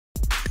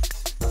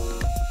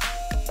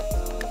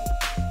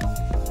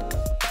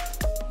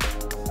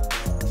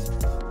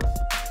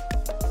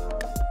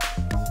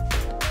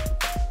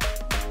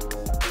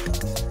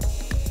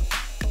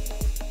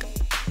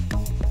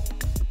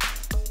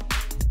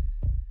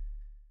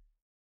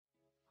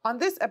On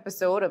this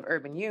episode of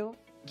Urban U,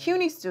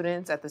 CUNY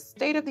students at the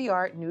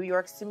state-of-the-art New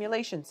York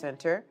Simulation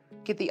Center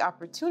get the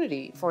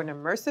opportunity for an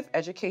immersive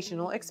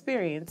educational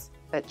experience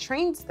that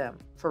trains them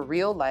for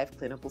real-life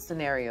clinical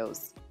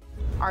scenarios.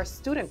 Our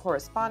student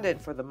correspondent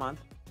for the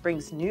month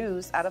brings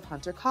news out of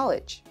Hunter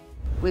College.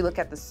 We look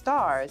at the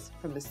stars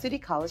from the City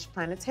College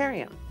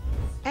Planetarium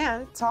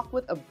and talk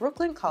with a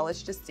Brooklyn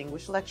College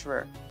distinguished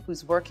lecturer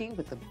who's working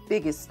with the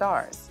biggest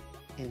stars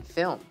in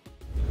film.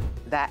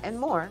 That and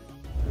more.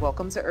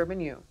 Welcome to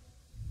Urban U.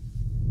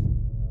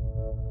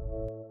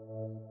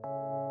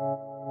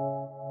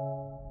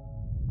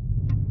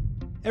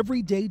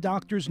 Every day,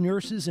 doctors,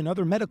 nurses, and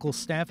other medical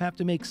staff have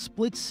to make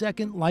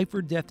split-second life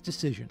or death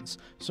decisions.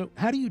 So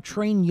how do you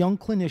train young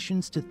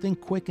clinicians to think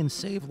quick and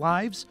save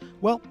lives?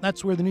 Well,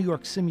 that's where the New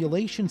York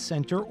Simulation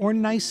Center, or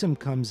NYSIM,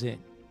 comes in.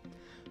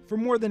 For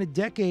more than a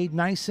decade,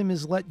 NYSIM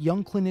has let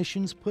young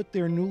clinicians put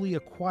their newly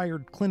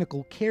acquired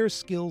clinical care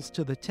skills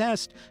to the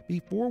test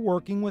before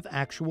working with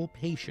actual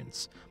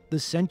patients. The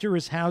center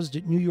is housed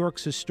at New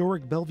York's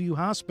historic Bellevue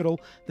Hospital,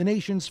 the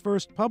nation's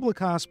first public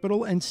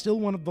hospital and still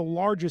one of the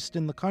largest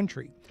in the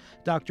country.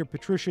 Dr.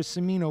 Patricia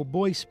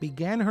Cimino-Boyce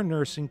began her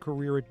nursing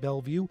career at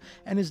Bellevue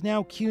and is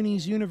now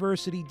CUNY's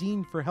University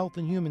Dean for Health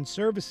and Human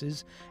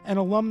Services. An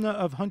alumna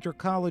of Hunter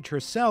College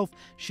herself,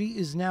 she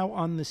is now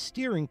on the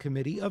steering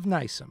committee of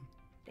NYSIM.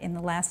 In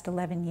the last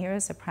 11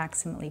 years,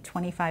 approximately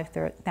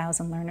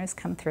 25,000 learners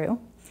come through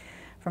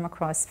from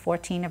across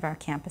 14 of our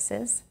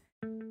campuses.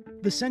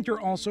 The center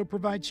also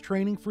provides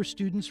training for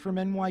students from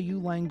NYU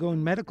Langone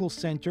Medical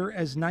Center,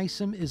 as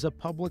NYSIM is a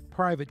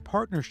public-private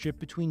partnership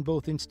between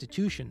both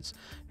institutions.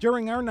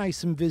 During our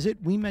NYSIM visit,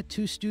 we met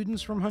two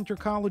students from Hunter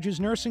College's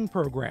nursing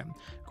program.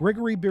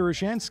 Grigoriy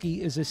Berezhanskiy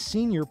is a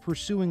senior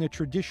pursuing a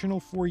traditional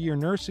four-year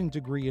nursing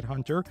degree at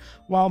Hunter,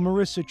 while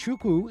Marissa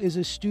Chukwu is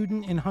a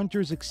student in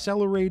Hunter's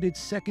accelerated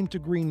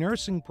second-degree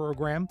nursing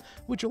program,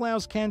 which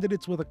allows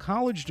candidates with a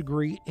college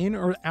degree in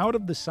or out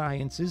of the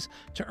sciences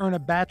to earn a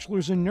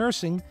bachelor's in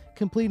nursing,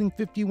 completing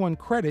 51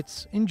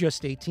 credits in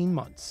just 18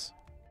 months.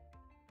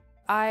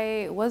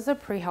 I was a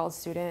pre-health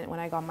student when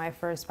I got my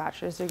first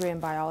bachelor's degree in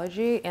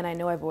biology, and I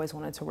know I've always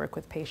wanted to work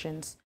with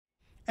patients.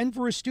 And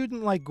for a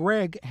student like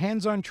Greg,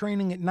 hands-on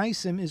training at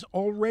NYSIM is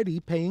already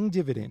paying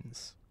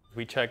dividends.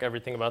 We check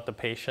everything about the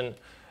patient.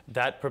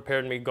 That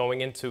prepared me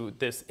going into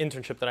this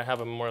internship that I have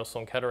at Memorial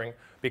Sloan Kettering,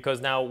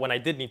 because now when I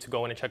did need to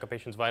go in and check a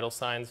patient's vital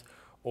signs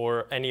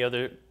or any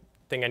other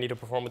thing I need to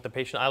perform with the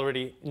patient, I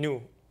already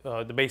knew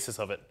the basis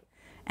of it.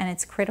 And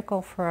it's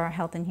critical for our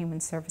health and human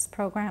service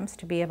programs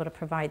to be able to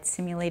provide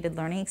simulated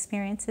learning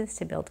experiences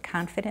to build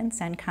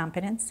confidence and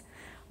competence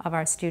of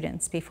our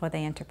students before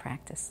they enter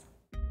practice.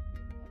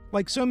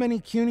 Like so many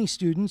CUNY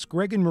students,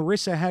 Greg and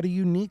Marissa had a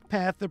unique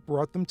path that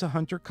brought them to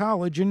Hunter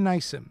College and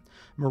NYSIM.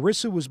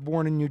 Marissa was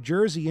born in New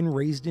Jersey and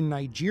raised in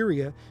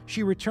Nigeria.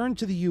 She returned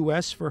to the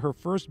U.S. for her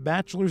first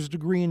bachelor's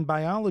degree in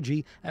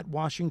biology at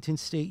Washington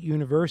State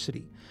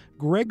University.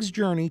 Greg's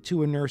journey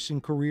to a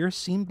nursing career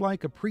seemed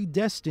like a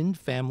predestined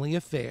family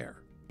affair.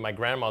 My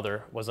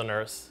grandmother was a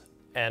nurse,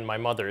 and my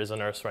mother is a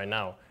nurse right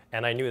now.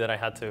 And I knew that I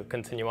had to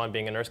continue on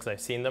being a nurse because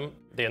I've seen them.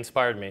 They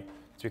inspired me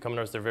to become a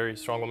nurse. They're very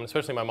strong women,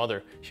 especially my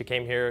mother. She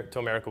came here to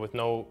America with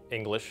no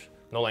English,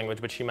 no language,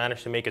 but she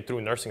managed to make it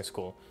through nursing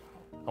school.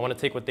 I want to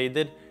take what they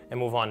did and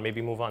move on,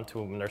 maybe move on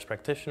to a nurse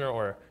practitioner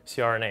or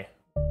CRNA.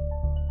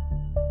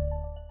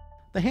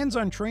 The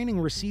hands-on training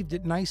received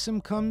at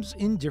NYSIM comes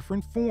in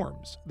different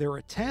forms. There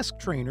are task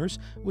trainers,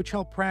 which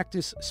help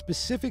practice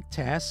specific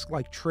tasks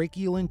like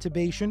tracheal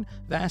intubation,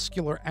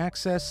 vascular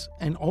access,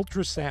 and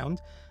ultrasound.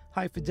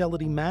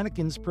 High-fidelity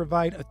mannequins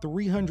provide a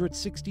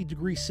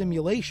 360-degree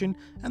simulation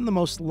and the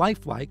most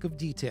lifelike of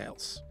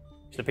details.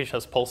 The patient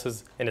has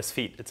pulses in his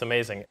feet. It's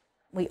amazing.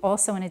 We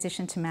also, in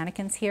addition to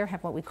mannequins here,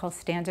 have what we call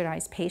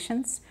standardized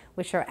patients,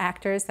 which are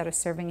actors that are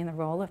serving in the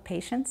role of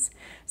patients,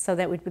 so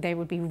that they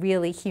would be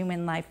really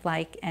human,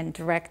 lifelike, and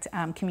direct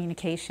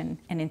communication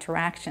and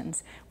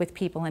interactions with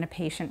people in a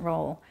patient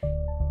role.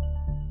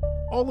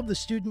 All of the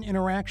student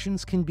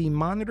interactions can be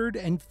monitored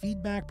and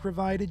feedback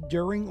provided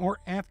during or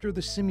after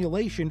the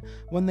simulation.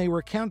 When they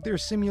recount their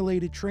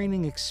simulated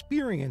training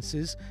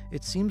experiences,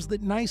 it seems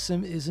that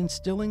NYSIM is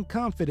instilling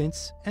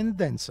confidence and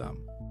then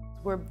some.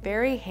 We're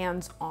very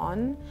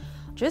hands-on.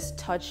 Just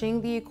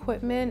touching the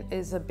equipment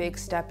is a big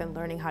step in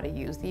learning how to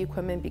use the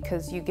equipment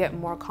because you get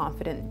more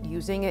confident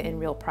using it in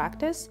real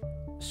practice.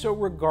 So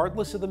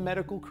regardless of the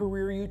medical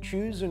career you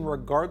choose and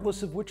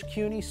regardless of which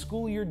CUNY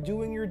school you're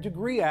doing your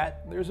degree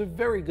at, there's a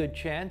very good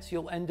chance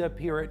you'll end up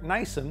here at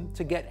NYSIM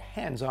to get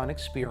hands-on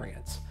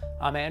experience.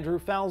 I'm Andrew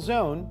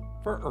Falzone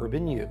for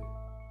Urban U.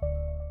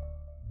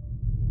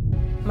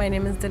 My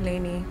name is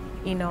Delaney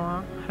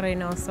Inoa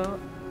Reynoso.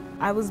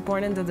 I was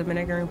born in the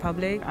Dominican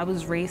Republic. I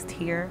was raised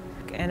here,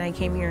 and I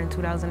came here in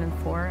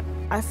 2004.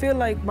 I feel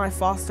like my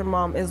foster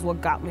mom is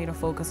what got me to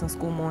focus on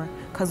school more.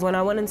 Because when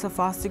I went into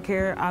foster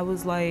care, I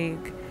was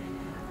like,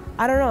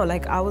 I don't know,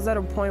 like I was at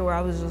a point where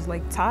I was just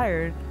like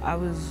tired. I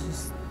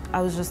was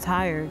just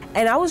tired.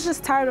 And I was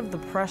just tired of the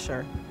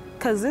pressure.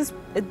 because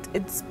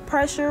it's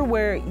pressure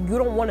where you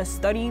don't want to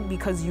study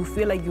because you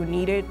feel like you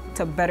need it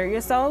to better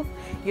yourself.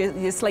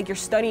 It's like you're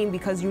studying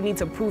because you need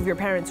to prove your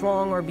parents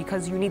wrong or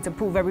because you need to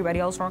prove everybody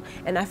else wrong,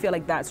 and I feel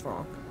like that's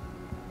wrong.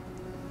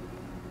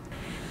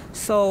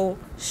 So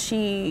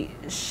she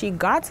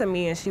got to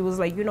me and she was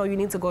like, you know, you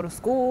need to go to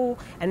school,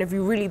 and if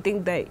you really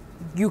think that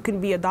you can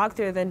be a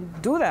doctor, then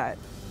do that.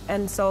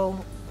 And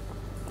so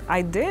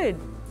I did.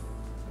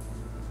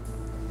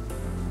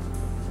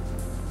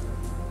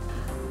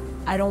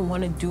 I don't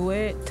want to do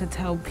it to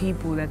tell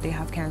people that they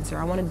have cancer.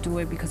 I want to do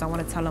it because I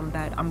want to tell them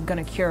that I'm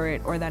going to cure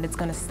it or that it's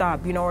going to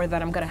stop, you know, or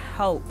that I'm going to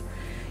help.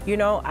 You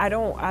know, I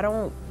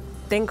don't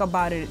think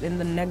about it in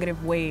the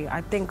negative way.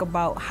 I think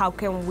about how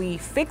can we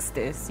fix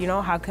this, you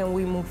know, how can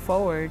we move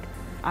forward.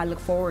 I look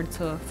forward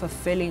to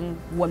fulfilling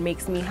what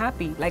makes me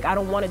happy. Like, I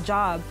don't want a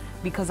job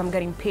because I'm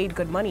getting paid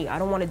good money. I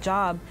don't want a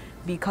job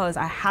because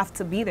I have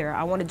to be there.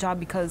 I want a job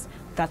because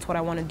that's what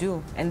I want to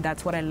do, and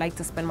that's what I like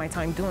to spend my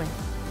time doing.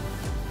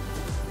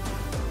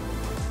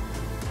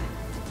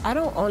 I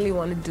don't only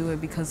want to do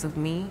it because of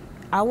me.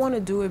 I want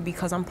to do it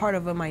because I'm part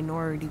of a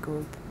minority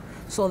group.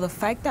 So the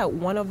fact that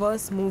one of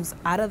us moves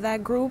out of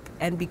that group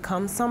and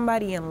becomes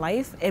somebody in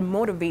life, it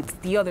motivates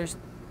the others.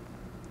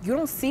 You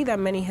don't see that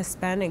many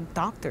Hispanic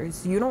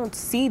doctors. You don't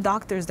see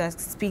doctors that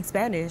speak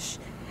Spanish,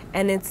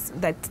 and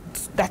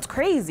that's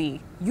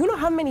crazy. You know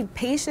how many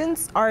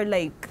patients are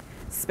like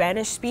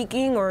Spanish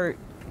speaking or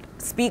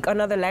speak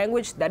another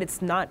language that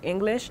it's not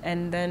English,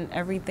 and then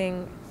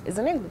everything is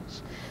in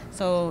English.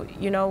 So,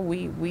 you know,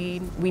 we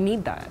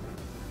need that.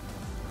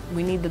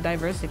 We need the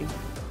diversity.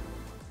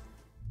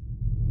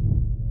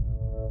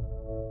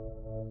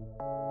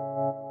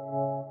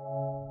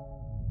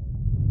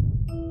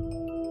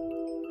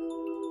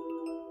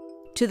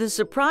 To the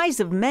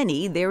surprise of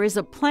many, there is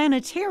a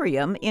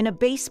planetarium in a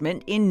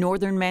basement in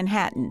northern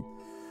Manhattan.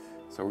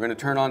 So we're going to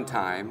turn on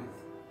time.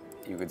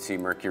 You could see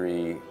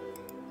Mercury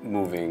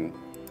moving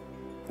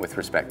with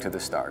respect to the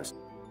stars.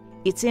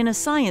 It's in a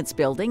science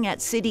building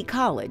at City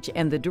College,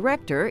 and the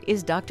director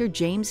is Dr.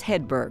 James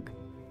Hedberg.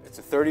 It's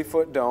a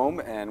 30-foot dome,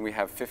 and we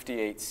have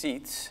 58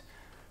 seats.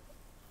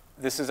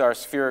 This is our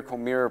spherical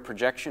mirror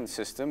projection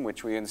system,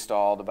 which we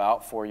installed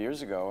about 4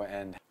 years ago.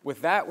 And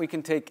with that, we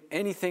can take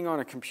anything on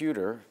a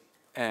computer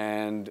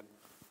and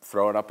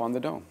throw it up on the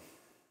dome.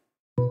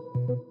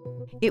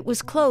 It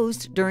was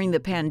closed during the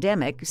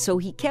pandemic, so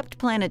he kept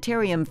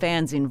planetarium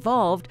fans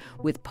involved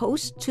with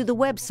posts to the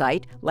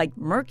website like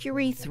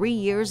Mercury 3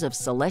 Years of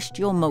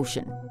Celestial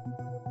Motion.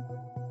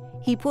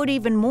 He put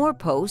even more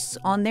posts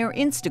on their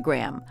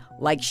Instagram,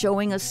 like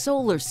showing a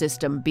solar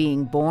system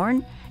being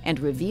born and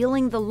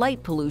revealing the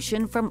light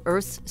pollution from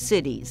Earth's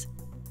cities.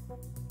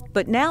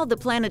 But now the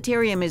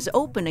planetarium is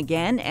open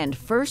again, and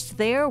first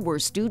there were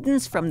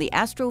students from the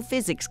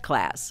astrophysics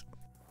class.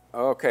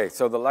 Okay,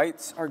 so the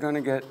lights are going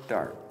to get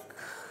dark.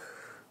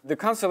 The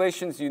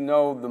constellations you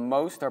know the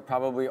most are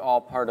probably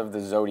all part of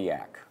the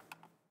zodiac.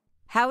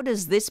 How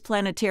does this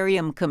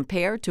planetarium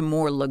compare to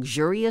more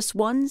luxurious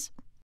ones?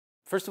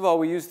 First of all,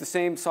 we use the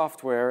same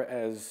software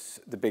as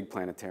the big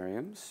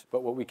planetariums,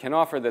 but what we can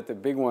offer that the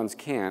big ones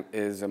can't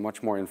is a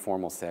much more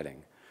informal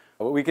setting.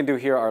 What we can do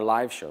here are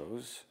live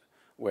shows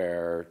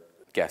where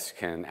guests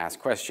can ask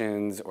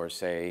questions or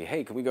say,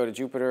 hey, can we go to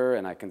Jupiter?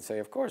 And I can say,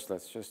 of course,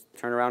 let's just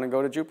turn around and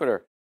go to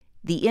Jupiter.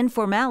 The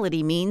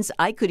informality means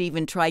I could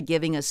even try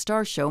giving a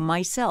star show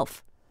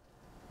myself.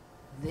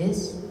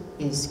 This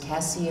is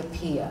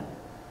Cassiopeia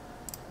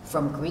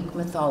from Greek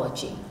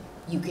mythology.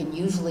 You can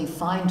usually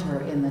find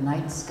her in the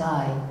night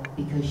sky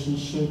because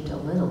she's shaped a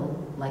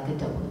little like a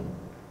W.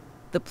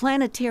 The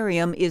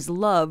planetarium is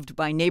loved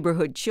by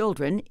neighborhood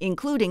children,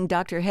 including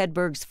Dr.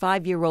 Hedberg's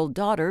 5-year-old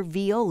daughter,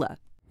 Viola.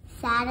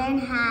 Saturn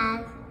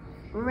has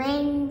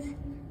rings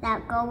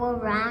that go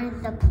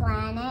around the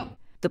planet.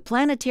 The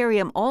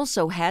planetarium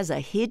also has a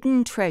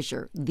hidden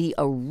treasure, the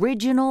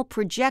original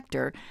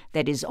projector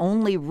that is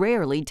only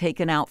rarely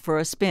taken out for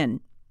a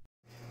spin.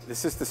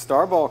 This is the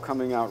star ball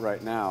coming out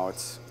right now.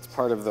 It's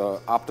part of the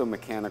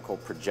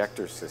optomechanical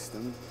projector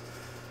system.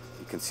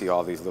 You can see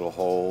all these little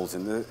holes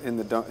in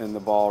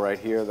the ball right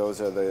here.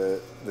 Those are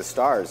the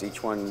stars,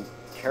 each one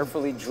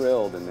carefully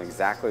drilled in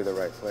exactly the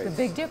right place. The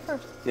Big Dipper.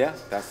 Yeah,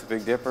 that's the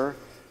Big Dipper.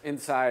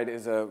 Inside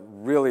is a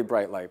really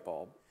bright light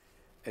bulb.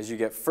 As you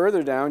get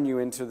further down, you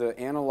enter the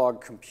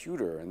analog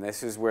computer, and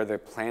this is where the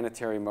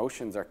planetary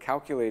motions are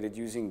calculated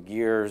using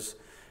gears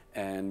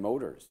and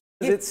motors.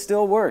 It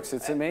still works.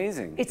 It's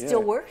amazing. It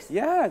still works?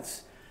 Yeah,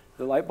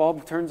 the light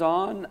bulb turns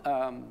on.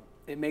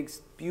 It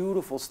makes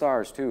beautiful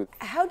stars, too.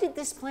 How did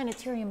this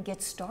planetarium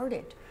get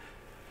started?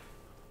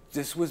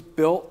 This was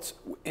built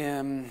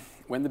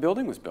when the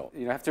building was built.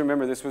 You have to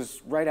remember, this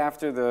was right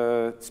after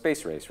the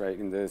space race, right,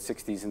 in the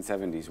 60s and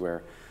 70s,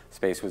 where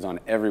space was on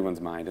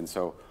everyone's mind. And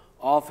so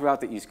all throughout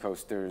the East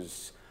Coast,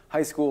 there's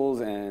high schools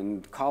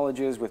and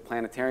colleges with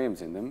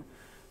planetariums in them,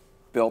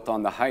 built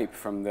on the hype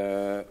from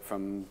the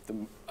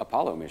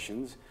Apollo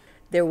missions.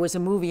 There was a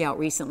movie out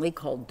recently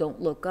called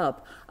Don't Look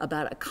Up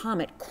about a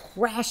comet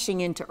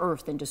crashing into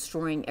Earth and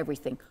destroying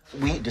everything.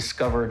 We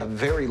discovered a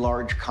very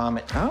large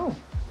comet. Oh.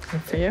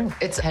 Good for you.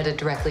 It's headed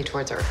directly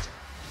towards Earth.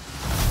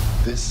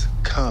 This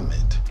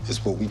comet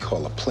is what we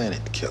call a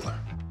planet killer.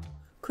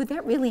 Could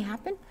that really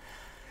happen?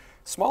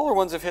 Smaller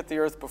ones have hit the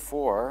Earth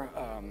before.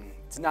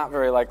 It's not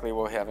very likely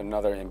we'll have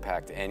another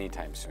impact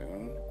anytime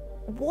soon.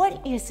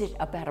 What is it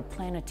about a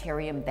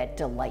planetarium that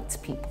delights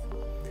people?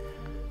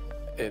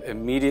 It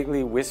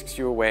immediately whisks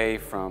you away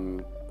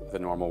from the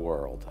normal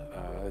world.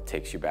 It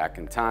takes you back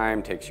in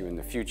time, takes you in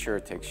the future,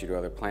 takes you to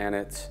other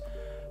planets,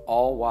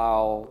 all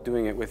while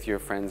doing it with your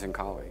friends and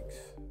colleagues.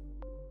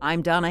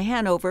 I'm Donna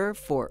Hanover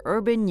for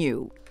Urban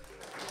U.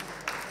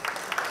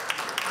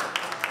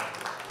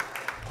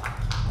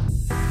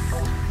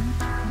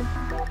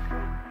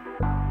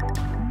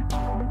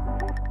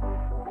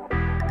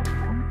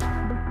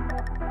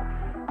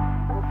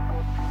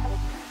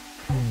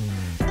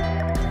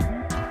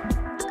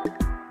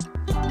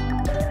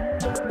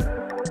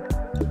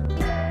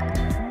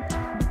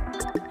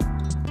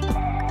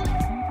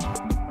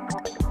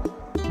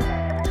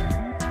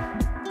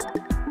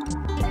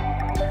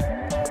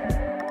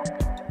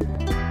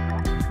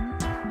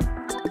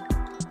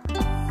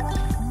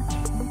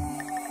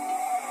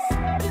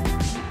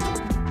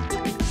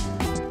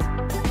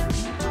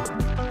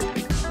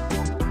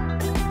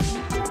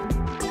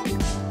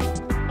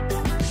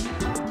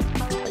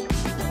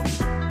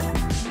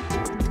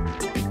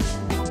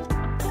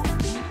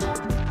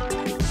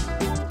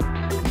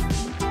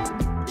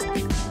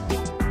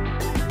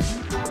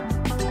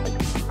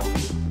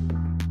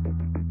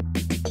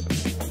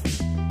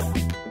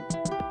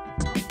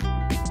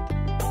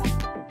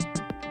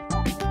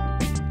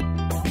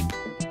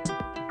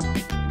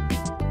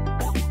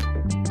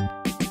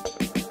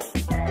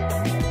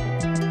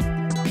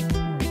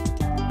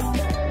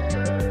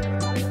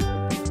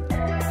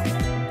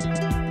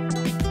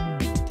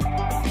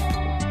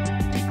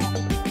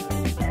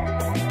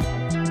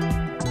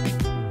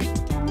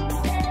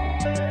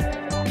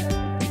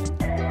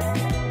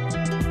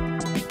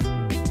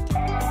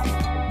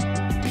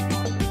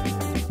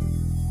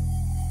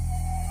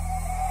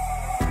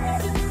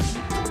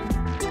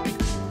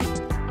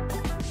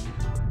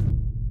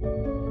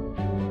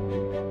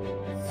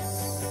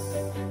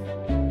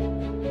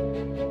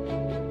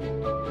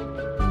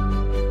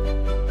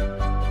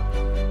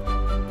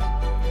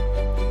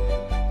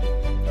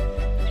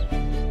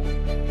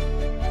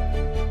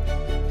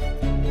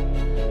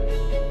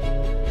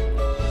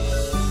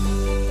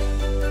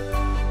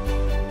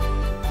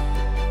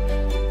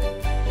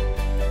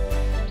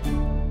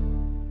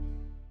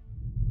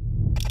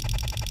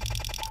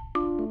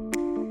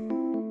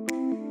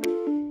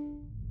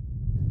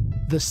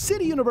 The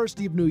City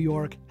University of New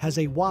York has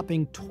a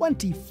whopping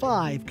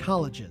 25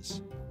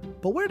 colleges.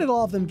 But where did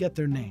all of them get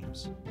their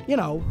names? You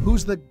know,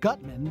 who's the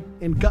Gutman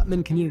in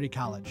Gutman Community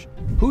College?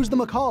 Who's the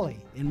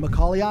Macaulay in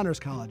Macaulay Honors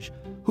College?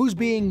 Who's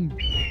being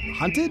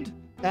hunted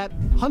at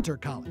Hunter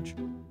College?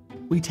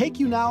 We take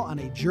you now on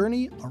a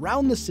journey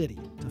around the city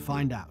to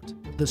find out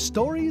the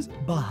stories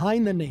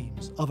behind the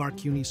names of our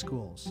CUNY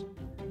schools.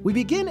 We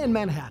begin in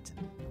Manhattan.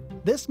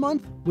 This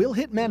month, we'll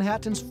hit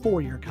Manhattan's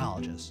four-year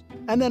colleges,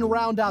 and then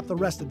round out the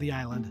rest of the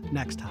island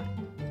next time.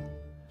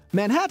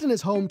 Manhattan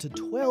is home to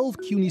 12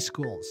 CUNY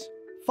schools,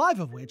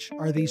 5 of which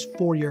are these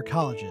four-year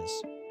colleges.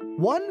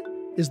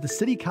 One is the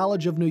City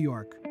College of New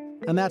York,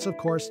 and that's, of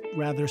course,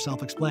 rather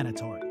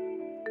self-explanatory.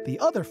 The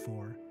other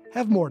 4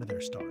 have more to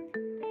their story.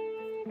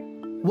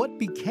 What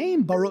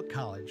became Baruch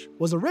College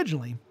was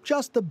originally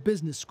just the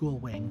business school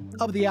wing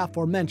of the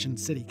aforementioned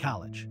City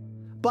College.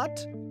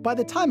 But by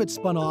the time it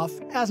spun off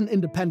as an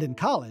independent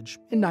college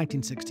in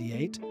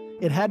 1968,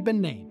 it had been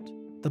named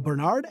the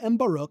Bernard M.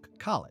 Baruch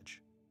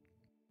College.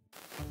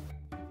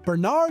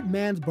 Bernard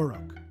Mans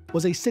Baruch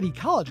was a City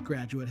College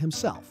graduate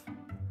himself.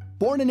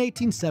 Born in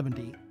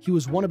 1870, he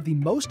was one of the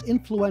most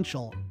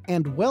influential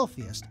and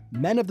wealthiest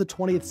men of the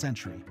 20th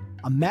century,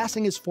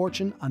 amassing his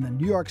fortune on the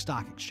New York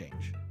Stock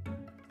Exchange.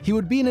 He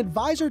would be an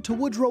advisor to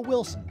Woodrow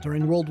Wilson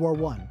during World War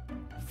I,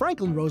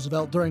 Franklin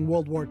Roosevelt during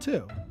World War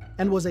II,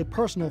 and was a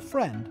personal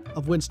friend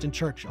of Winston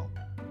Churchill.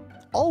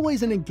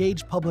 Always an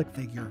engaged public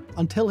figure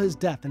until his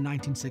death in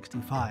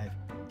 1965,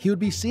 he would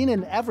be seen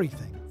in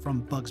everything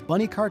from Bugs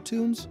Bunny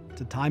cartoons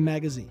to Time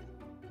magazine.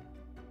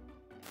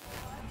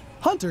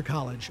 Hunter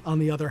College, on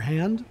the other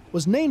hand,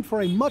 was named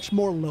for a much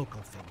more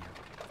local figure.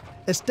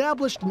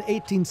 Established in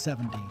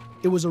 1870,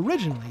 it was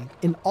originally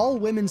an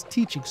all-women's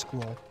teaching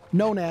school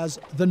known as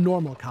the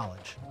Normal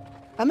College.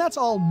 And that's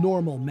all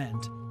normal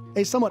meant,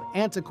 a somewhat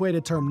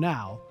antiquated term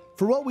now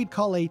for what we'd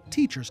call a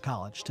teacher's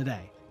college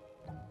today.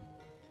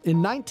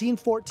 In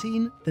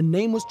 1914, the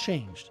name was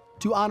changed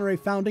to honor a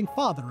founding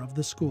father of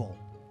the school,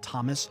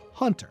 Thomas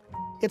Hunter,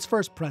 its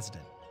first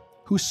president,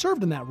 who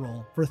served in that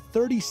role for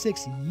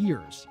 36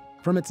 years,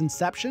 from its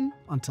inception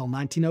until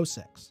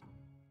 1906.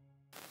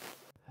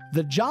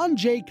 The John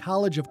Jay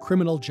College of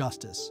Criminal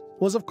Justice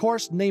was, of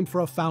course, named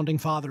for a founding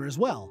father as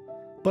well,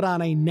 but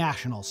on a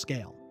national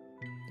scale.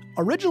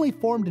 Originally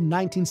formed in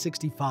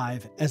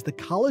 1965 as the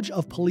College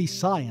of Police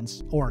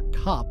Science, or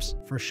COPS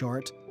for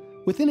short,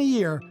 within a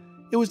year,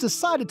 it was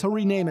decided to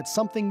rename it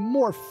something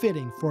more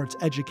fitting for its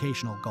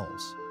educational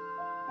goals.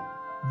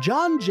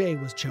 John Jay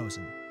was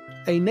chosen.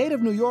 A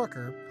native New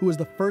Yorker who was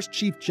the first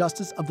Chief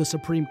Justice of the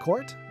Supreme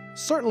Court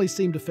certainly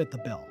seemed to fit the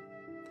bill.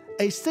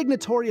 A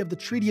signatory of the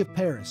Treaty of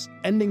Paris,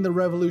 ending the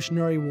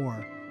Revolutionary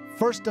War,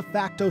 first de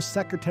facto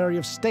Secretary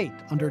of State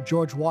under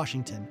George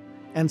Washington,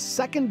 and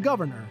second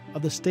governor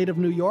of the state of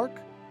New York,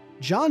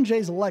 John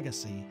Jay's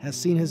legacy has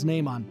seen his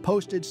name on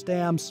postage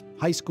stamps,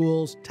 high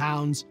schools,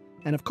 towns,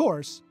 and of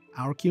course,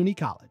 our CUNY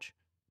College.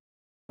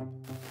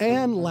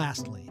 And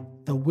lastly,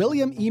 the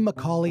William E.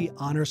 Macaulay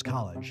Honors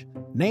College,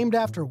 named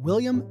after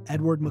William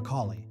Edward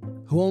Macaulay,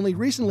 who only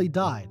recently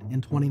died in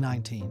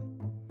 2019.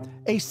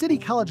 A City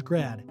College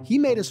grad, he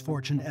made his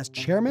fortune as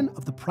chairman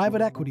of the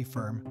private equity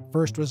firm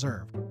First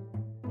Reserve.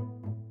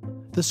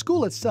 The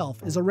school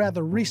itself is a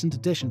rather recent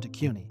addition to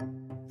CUNY.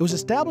 It was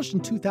established in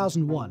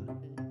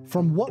 2001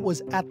 from what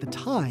was at the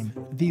time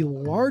the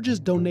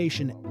largest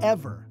donation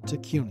ever to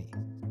CUNY,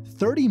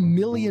 $30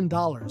 million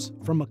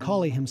from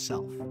Macaulay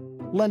himself,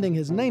 lending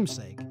his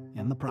namesake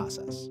in the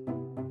process.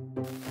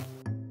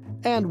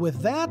 And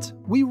with that,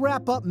 we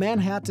wrap up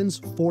Manhattan's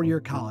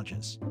four-year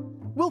colleges.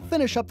 We'll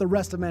finish up the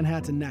rest of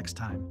Manhattan next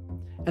time.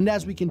 And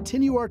as we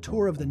continue our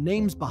tour of the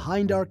names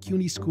behind our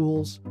CUNY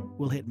schools,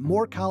 we'll hit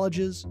more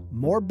colleges,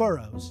 more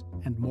boroughs,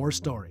 and more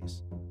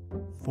stories.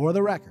 For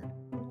the record,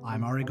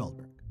 I'm Ari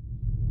Goldberg.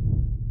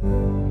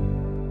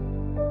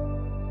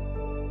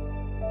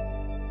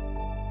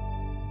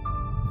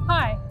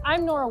 Hi,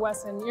 I'm Nora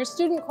Wesson, your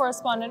student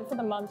correspondent for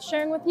the month,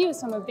 sharing with you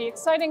some of the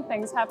exciting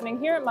things happening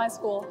here at my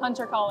school,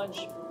 Hunter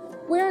College.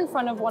 We're in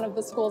front of one of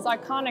the school's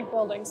iconic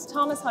buildings,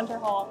 Thomas Hunter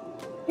Hall.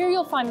 Here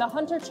you'll find the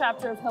Hunter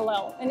chapter of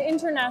Hillel, an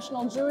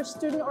international Jewish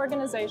student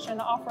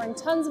organization offering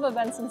tons of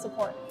events and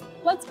support.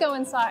 Let's go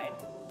inside.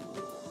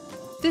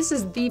 This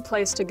is the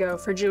place to go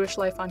for Jewish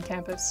life on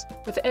campus.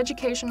 With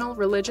educational,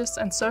 religious,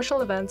 and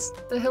social events,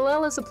 the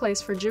Hillel is a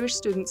place for Jewish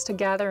students to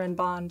gather and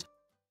bond.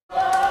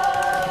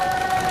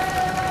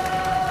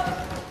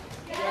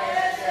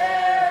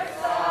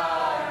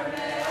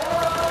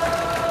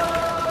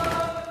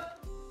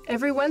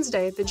 Every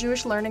Wednesday, the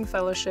Jewish Learning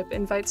Fellowship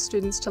invites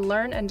students to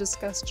learn and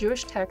discuss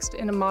Jewish text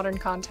in a modern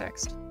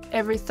context.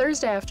 Every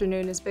Thursday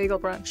afternoon is Bagel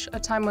Brunch, a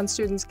time when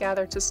students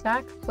gather to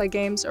snack, play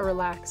games, or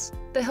relax.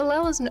 The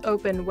Hillel is an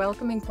open,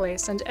 welcoming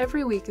place, and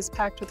every week is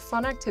packed with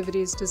fun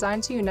activities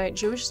designed to unite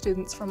Jewish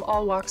students from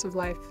all walks of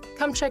life.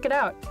 Come check it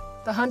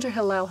out. The Hunter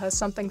Hillel has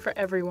something for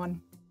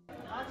everyone.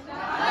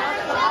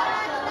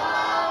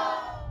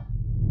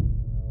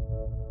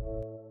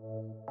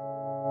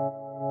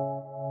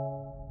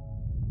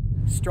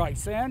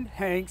 Streisand,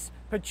 Hanks,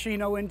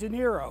 Pacino, and De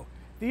Niro.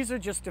 These are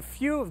just a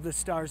few of the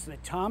stars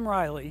that Tom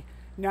Reilly,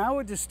 now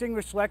a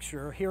distinguished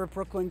lecturer here at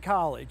Brooklyn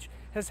College,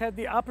 has had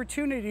the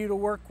opportunity to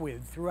work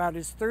with throughout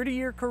his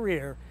 30-year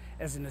career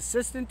as an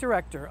assistant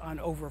director on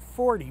over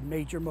 40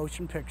 major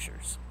motion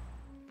pictures.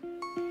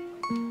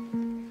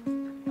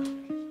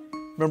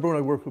 Remember when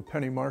I worked with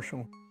Penny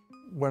Marshall?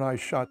 When I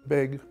shot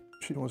Big,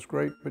 she was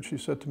great, but she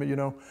said to me, you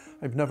know,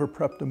 I've never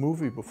prepped a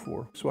movie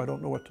before, so I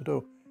don't know what to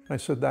do. And I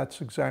said,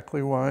 that's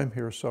exactly why I'm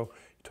here. So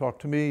you talk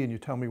to me and you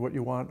tell me what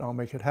you want, and I'll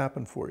make it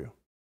happen for you.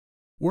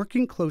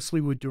 Working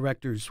closely with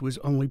directors was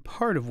only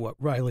part of what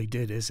Reilly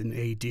did as an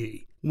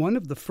AD. One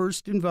of the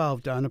first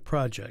involved on a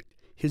project,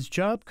 his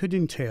job could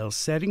entail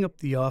setting up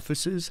the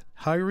offices,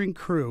 hiring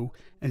crew,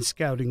 and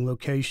scouting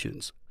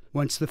locations.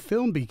 Once the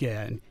film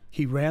began,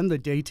 he ran the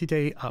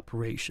day-to-day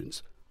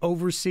operations,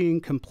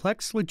 overseeing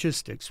complex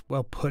logistics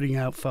while putting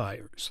out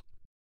fires.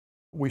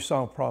 We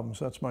solve problems,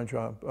 that's my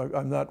job.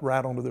 I'm not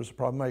rattled if there's a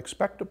problem, I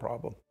expect a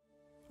problem.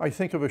 I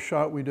think of a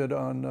shot we did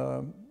on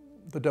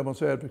The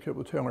Devil's Advocate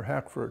with Taylor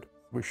Hackford.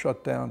 We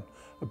shut down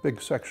a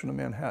big section of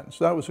Manhattan,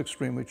 so that was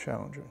extremely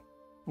challenging.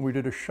 And we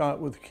did a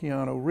shot with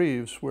Keanu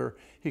Reeves where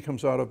he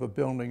comes out of a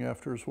building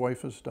after his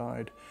wife has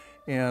died,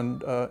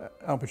 and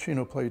Al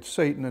Pacino played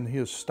Satan, and he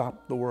has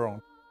stopped the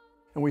world.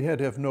 And we had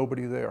to have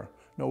nobody there,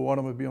 no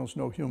automobiles,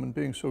 no human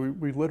beings, so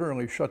we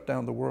literally shut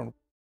down the world.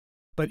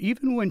 But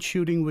even when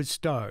shooting with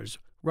stars,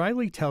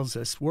 Reilly tells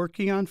us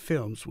working on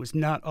films was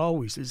not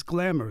always as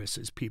glamorous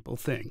as people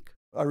think.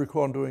 I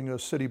recall doing a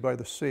City by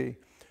the Sea,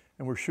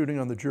 and we're shooting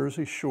on the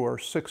Jersey Shore,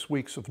 6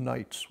 weeks of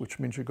nights, which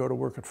means you go to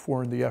work at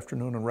 4 in the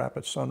afternoon and wrap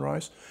at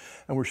sunrise.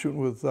 And we're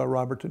shooting with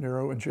Robert De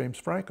Niro and James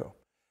Franco.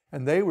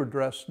 And they were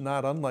dressed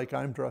not unlike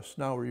I'm dressed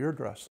now or you're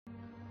dressed.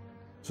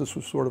 This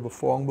was sort of a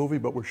fall movie,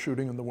 but we're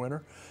shooting in the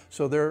winter.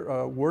 So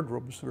their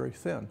wardrobe was very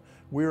thin.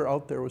 We were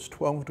out there, it was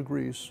 12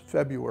 degrees,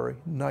 February,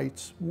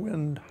 nights,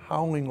 wind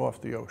howling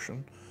off the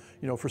ocean,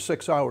 you know, for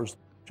 6 hours,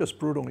 just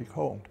brutally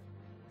cold.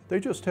 They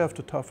just have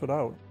to tough it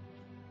out.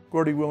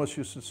 Gordy Willis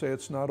used to say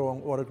it's not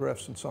all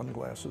autographs and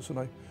sunglasses,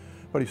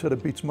 but he said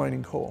it beats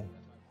mining coal.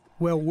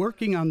 While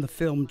working on the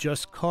film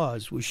Just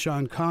Cause with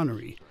Sean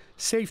Connery,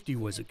 safety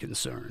was a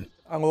concern.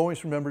 I'll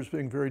always remember as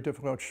being very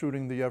difficult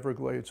shooting the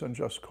Everglades on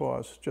Just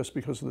Cause, just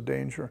because of the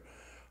danger.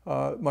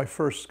 My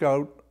first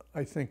scout,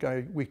 I think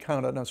we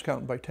counted, and I was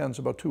counting by tens,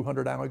 about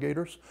 200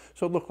 alligators.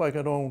 So it looked like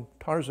an old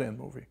Tarzan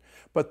movie.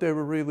 But they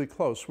were really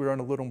close. We were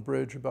on a little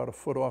bridge about a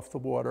foot off the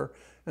water,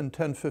 and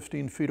 10,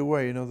 15 feet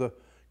away, you know, the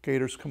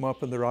gators come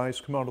up and their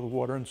eyes come out of the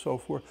water and so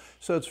forth.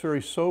 So it's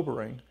very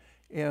sobering.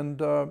 And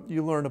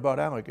you learn about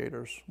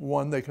alligators.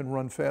 One, they can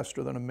run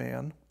faster than a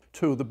man.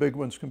 Two, the big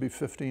ones can be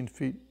 15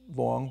 feet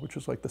long, which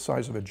is like the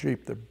size of a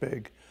Jeep. They're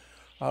big.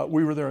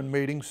 We were there in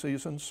mating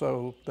season,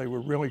 so they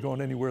were really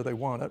going anywhere they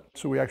wanted.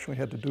 So we actually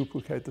had to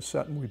duplicate the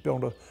set, and we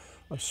built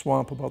a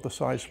swamp about the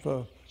size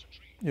of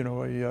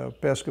a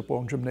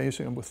basketball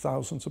gymnasium with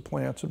thousands of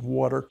plants and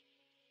water.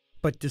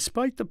 But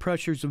despite the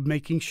pressures of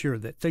making sure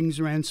that things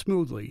ran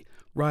smoothly,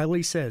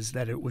 Reilly says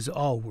that it was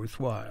all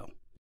worthwhile.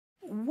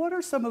 What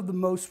are some of the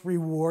most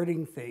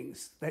rewarding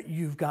things that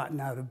you've gotten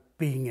out of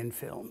being in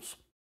films?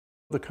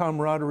 The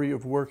camaraderie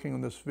of working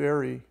in this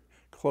very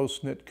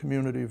close-knit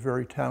community of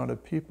very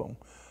talented people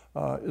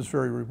is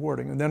very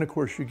rewarding. And then, of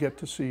course, you get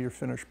to see your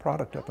finished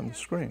product up on the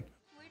screen.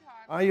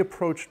 I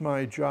approached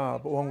my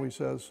job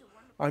always as,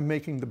 I'm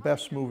making the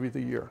best movie of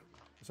the year.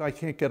 I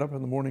can't get up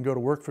in the morning, go to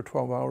work for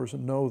 12 hours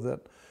and know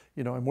that,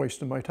 I'm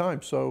wasting my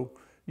time. So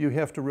you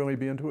have to really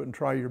be into it and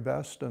try your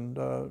best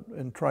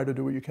and try to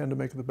do what you can to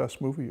make it the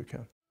best movie you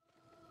can.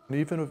 And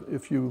even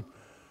if you,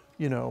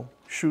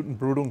 shoot in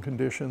brutal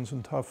conditions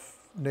and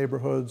tough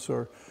neighborhoods,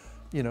 or,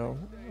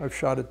 I've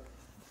shot it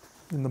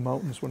in the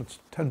mountains when it's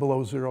 10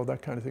 below zero,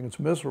 that kind of thing. It's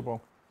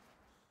miserable.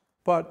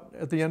 But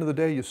at the end of the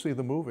day, you see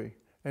the movie,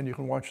 and you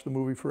can watch the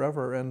movie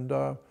forever,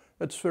 and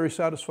it's very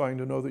satisfying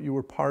to know that you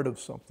were part of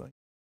something.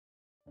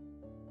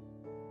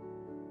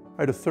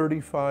 I had a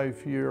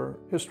 35-year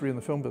history in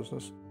the film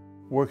business,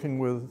 working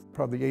with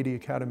probably 80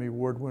 Academy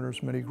Award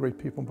winners, many great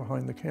people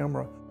behind the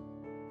camera.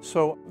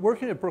 So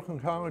working at Brooklyn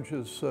College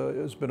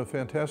has been a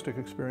fantastic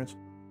experience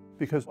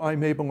because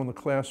I'm able in the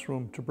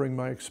classroom to bring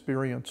my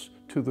experience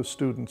to the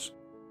students.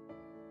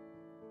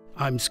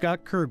 I'm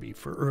Scott Kirby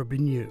for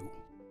Urban U.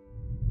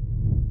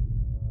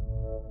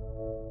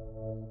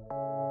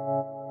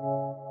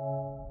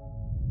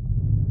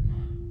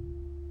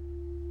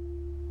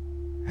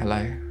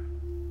 Hello.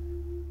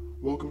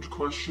 Welcome to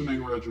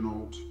Questioning,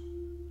 Reginald.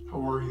 How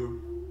are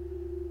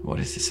you? What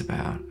is this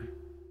about?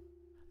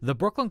 The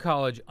Brooklyn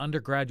College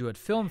Undergraduate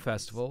Film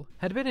Festival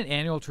had been an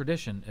annual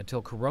tradition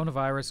until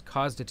coronavirus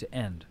caused it to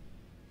end.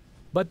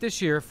 But this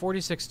year,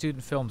 46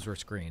 student films were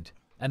screened.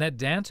 Annette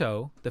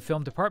Danto, the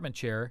film department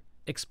chair,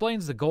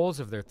 explains the goals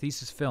of their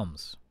thesis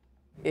films.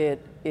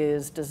 It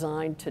is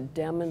designed to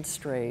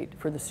demonstrate,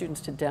 for the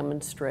students to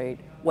demonstrate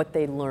what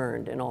they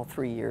learned in all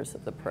 3 years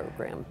of the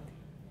program.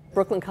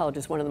 Brooklyn College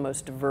is one of the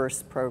most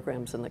diverse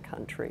programs in the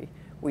country.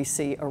 We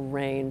see a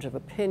range of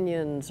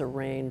opinions, a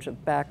range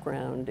of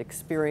background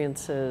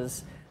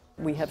experiences.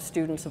 We have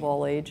students of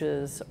all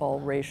ages, all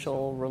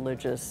racial,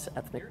 religious,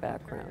 ethnic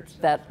backgrounds.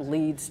 That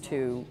leads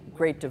to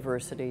great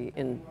diversity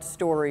in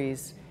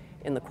stories,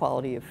 in the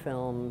quality of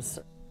films.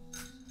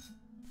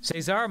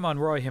 Cesar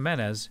Monroy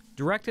Jimenez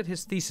directed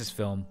his thesis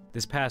film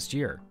this past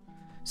year.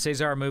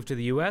 Cesar moved to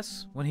the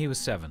U.S. when he was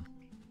 7.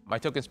 I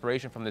took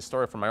inspiration from this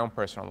story from my own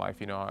personal life.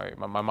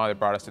 My mother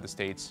brought us to the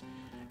States,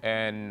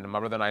 and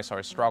my brother and I saw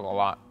her struggle a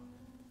lot.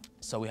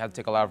 So we had to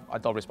take a lot of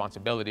adult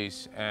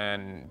responsibilities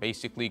and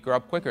basically grow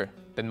up quicker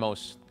than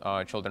most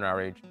children our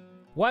age.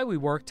 Why We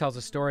Work tells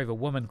a story of a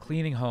woman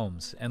cleaning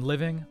homes and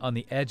living on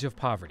the edge of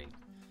poverty.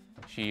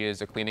 She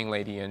is a cleaning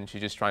lady, and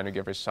she's just trying to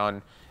give her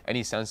son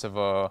any sense of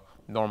a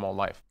normal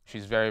life.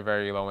 She's very,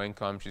 very low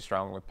income. She's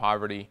struggling with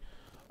poverty,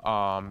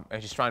 and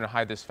she's trying to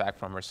hide this fact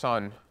from her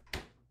son.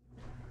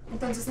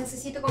 Entonces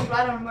necesito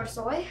comprar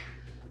almuerzo hoy.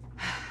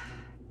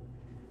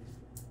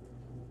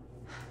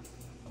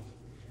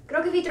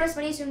 Creo que vi 3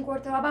 panes y un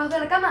cuarto abajo de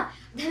la cama.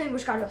 Déjame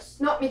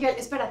buscarlos. No, Miguel,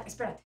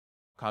 espérate.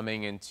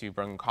 Coming into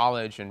Brooklyn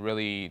College and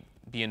really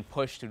being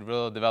pushed to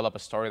really develop a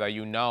story that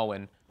you know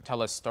and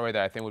tell a story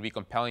that I think would be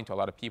compelling to a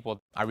lot of people,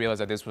 I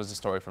realized that this was the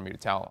story for me to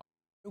tell.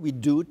 We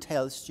do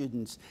tell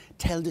students,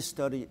 tell the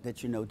story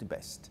that you know the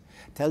best.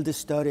 Tell the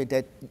story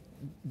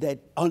that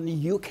only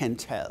you can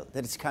tell,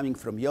 that it's coming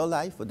from your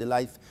life or the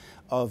life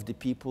of the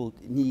people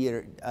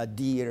near,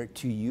 dear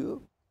to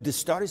you. The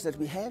stories that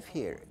we have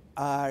here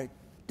are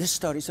the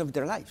stories of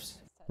their lives.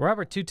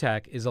 Robert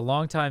Tutak is a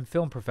longtime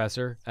film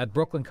professor at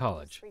Brooklyn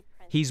College.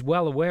 He's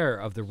well aware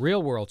of the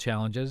real-world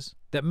challenges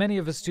that many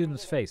of his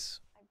students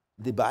face.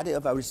 The body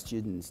of our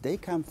students, they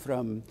come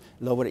from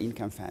lower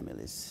income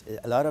families.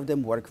 A lot of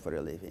them work for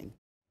a living.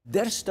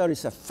 Their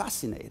stories are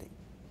fascinating.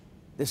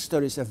 Their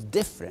stories are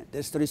different.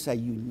 Their stories are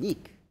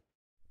unique.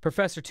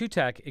 Professor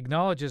Tutak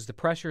acknowledges the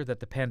pressure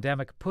that the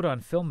pandemic put on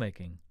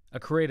filmmaking,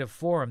 a creative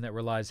form that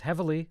relies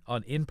heavily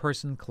on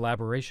in-person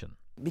collaboration.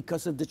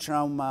 Because of the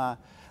trauma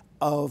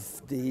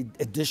of the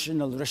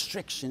additional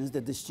restrictions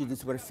that the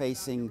students were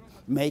facing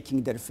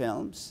making their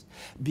films,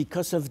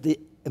 because of the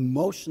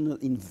emotional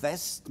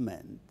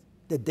investment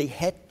that they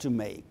had to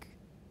make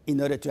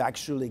in order to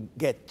actually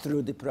get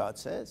through the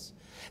process.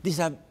 These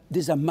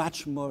are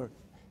much more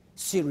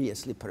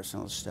seriously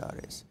personal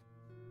stories.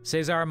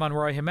 Cesar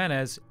Monroy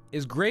Jimenez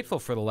is grateful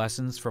for the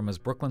lessons from his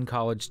Brooklyn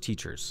College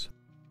teachers.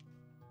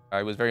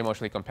 It was very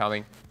emotionally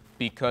compelling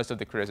because of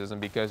the criticism,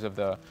 because of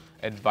the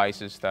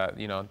advices that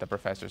the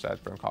professors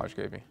at Brooklyn College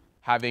gave me.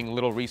 having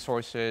little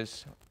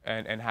resources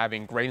and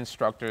having great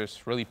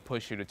instructors really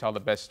push you to tell the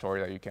best story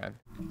that you can.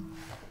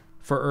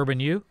 For Urban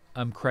U,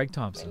 I'm Craig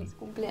Thompson.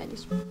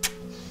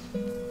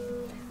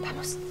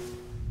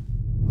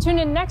 Tune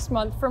in next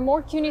month for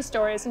more CUNY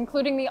stories,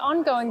 including the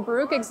ongoing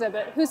Baruch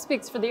exhibit, Who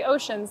Speaks for the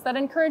Oceans, that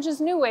encourages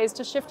new ways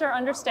to shift our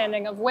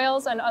understanding of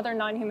whales and other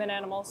non-human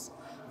animals.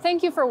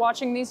 Thank you for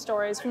watching these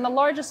stories from the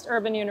largest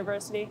urban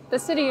university, the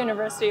City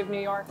University of New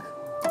York.